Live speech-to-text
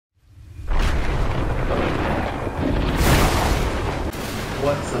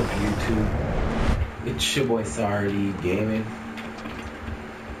up, YouTube? It's your boy Sardi Gaming,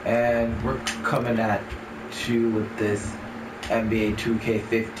 and we're coming at you with this NBA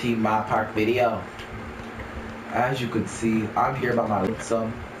 2K15 MYPARK video. As you can see, I'm here by my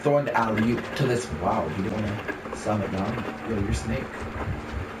son, throwing the alley-oop to this. Wow, you don't want to sum it down? Yo, you're Snake.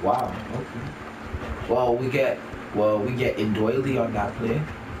 Wow, okay. Well, we get Indoily on that play.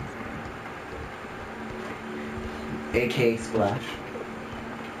 AK Splash.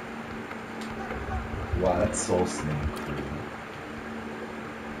 Wow, that's so Snake.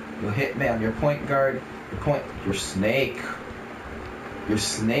 Yo, Hitman, your point guard. You're Snake. You're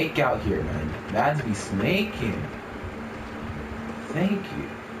Snake out here, man. Man's be snaking. Thank you.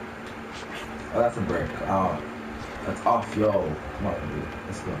 Oh, that's a brick. Oh, that's off, yo. Come on, dude.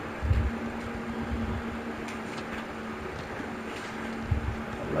 Let's go.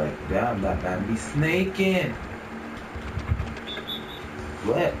 Like, damn, that man be snaking.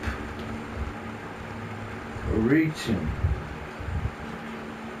 Flip. Reaching.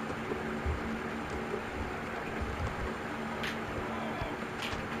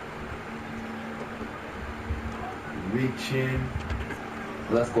 Reaching.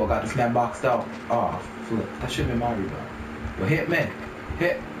 Let's go. Got this man boxed out. Oh, flip. That should have been my rebound. Yo, hit man.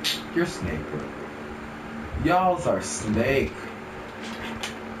 Hit. You're Snake, bro. Y'all's are Snake.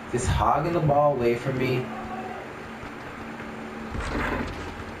 Just hogging the ball away from me.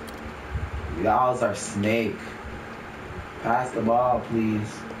 Y'all's are Snake. Pass the ball,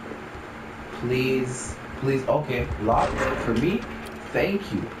 please. Please. Please. Okay. Lock for me.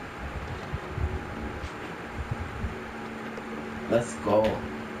 Thank you. Let's go.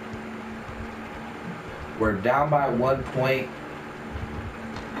 We're down by 1 point.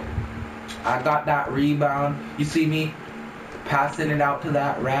 I got that rebound. You see me passing it out to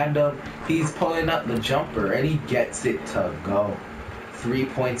that random. He's pulling up the jumper and he gets it to go. 3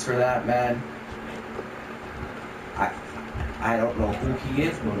 points for that man. I don't know who he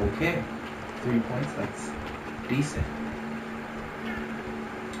is, but okay. 3 points, that's decent.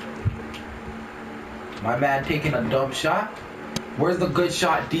 My man taking a dumb shot. Where's the good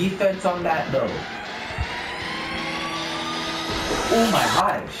shot defense on that though? Oh my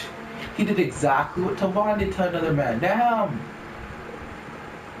gosh. He did exactly what Tavon did to another man. Damn.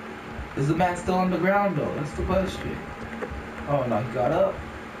 Is the man still on the ground though? That's the question. Oh no, he got up.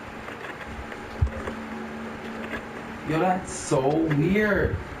 Yo, that's so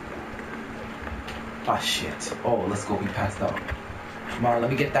weird. Oh shit. Oh, let's go. He passed out. Come on, let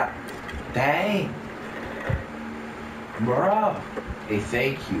me get that. Dang. Bruh. Hey,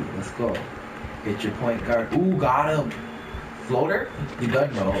 thank you. Let's go. Get your point guard. Ooh, got him. Floater? He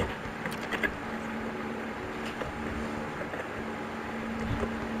doesn't know.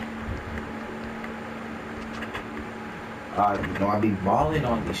 You know, I be balling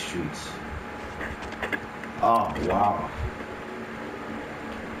on these streets. Oh, wow.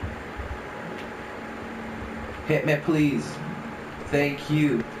 Hit me, please. Thank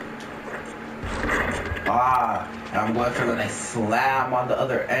you. I'm going for the nice slam on the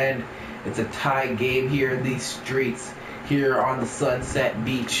other end. It's a tie game here in these streets. Here on the Sunset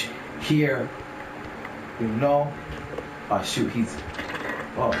Beach. Here. You know? Oh, shoot. He's...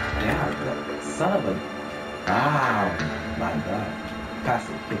 Oh, damn. Son of a... Ah, my God. Pass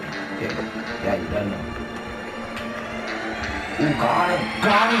it. Okay. Yeah, you done know. Ooh, got him.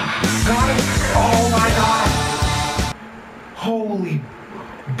 Got him. Got him. Oh, my God. Holy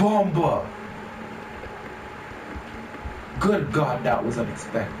bomba. Good God, that was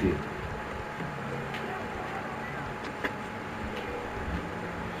unexpected.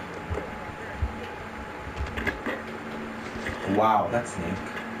 Wow, that's Snake.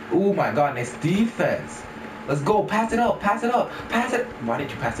 Oh my God, nice defense. Let's go, pass it up, pass it up, pass it. Why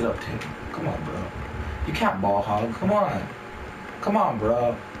did you pass it up to him? Come on, bro. You can't ball hog. Come on. Come on,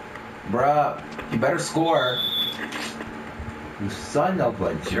 bro. Bruh, you better score. You son of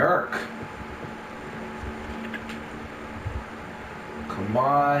a jerk. Come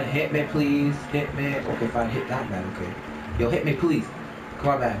on, hit me, please. Hit me. Okay, fine, hit that man. Okay. Yo, hit me, please. Come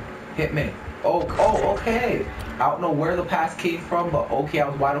on, man. Hit me. Oh, okay. I don't know where the pass came from, but okay, I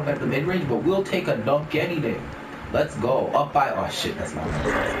was wide open at the mid-range, but we'll take a dunk any day. Let's go. Up by... Oh, shit, that's not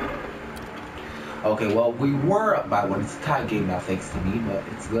right. Okay, well, we were up by one. It's a tie game now, thanks to me, but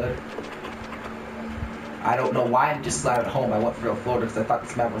it's good. I don't know why I just slammed it home. I went for a floater because I thought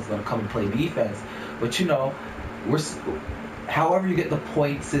this man was going to come and play defense. But, you know, however you get the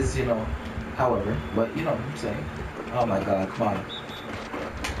points is, you know, however. But, you know what I'm saying. Oh, my God, come on.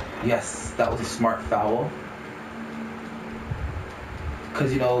 Yes, that was a smart foul.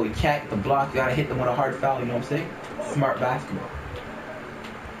 Because, you know, you can't get the block. You got to hit them with a hard foul, you know what I'm saying? Smart basketball.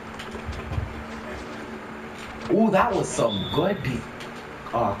 Ooh, that was some good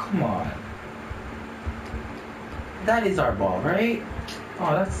oh, come on. That is our ball, right?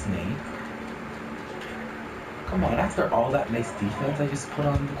 Oh, that's Snake. Come on, after all that nice defense I just put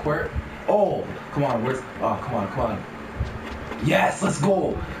on the court. Oh, come on, where's... Oh, come on, come on. Yes, let's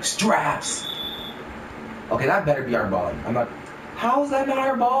go. Straps. Okay, that better be our ball. I'm not... How is that not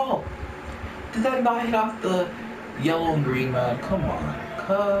our ball? Did that not hit off the yellow and green, man? Come on.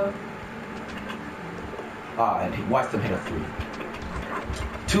 And watch them hit a 3.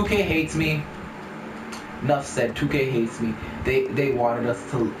 2K hates me. Enough said. 2K hates me. They wanted us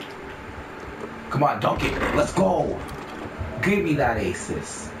to... Come on, dunk it. Let's go. Give me that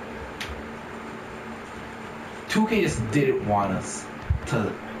assist. 2K just didn't want us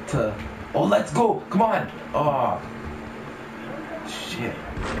to... Oh, let's go. Come on. Oh. Shit.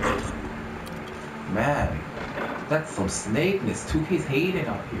 Man. That's some snakeness. 2K's hating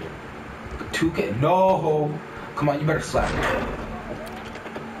out here. But 2K... No. Come on, you better slap it.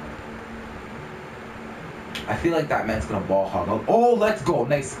 I feel like that man's gonna ball hog. Oh, let's go.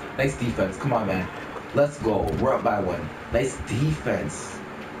 Nice defense. Come on, man. Let's go. We're up by 1. Nice defense.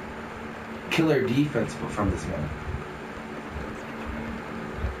 Killer defense from this man.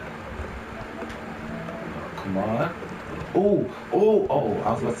 Come on. Oh.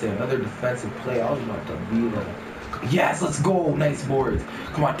 I was about to say another defensive play. I was about to be like, yes, let's go. Nice boards.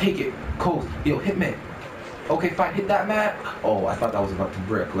 Come on, take it. Coast. Yo, hit me. Okay, fine. Hit that mat. Oh, I thought that was about to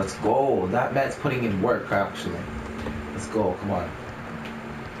brick. Let's go. That mat's putting in work, actually. Let's go. Come on.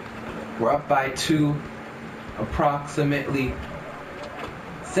 We're up by 2. Approximately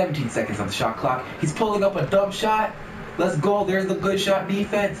 17 seconds on the shot clock. He's pulling up a dump shot. Let's go. There's the good shot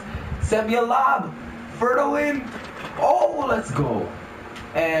defense. Send me a lob for the win. Oh, let's go.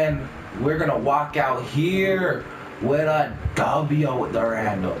 And we're going to walk out here with a W with the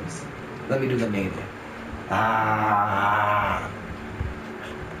randoms. Let me do the naming.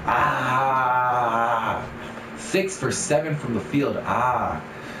 6 for 7 from the field. That's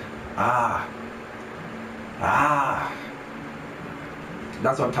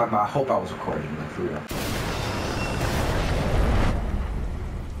what I'm talking about. I hope I was recording, like, for real.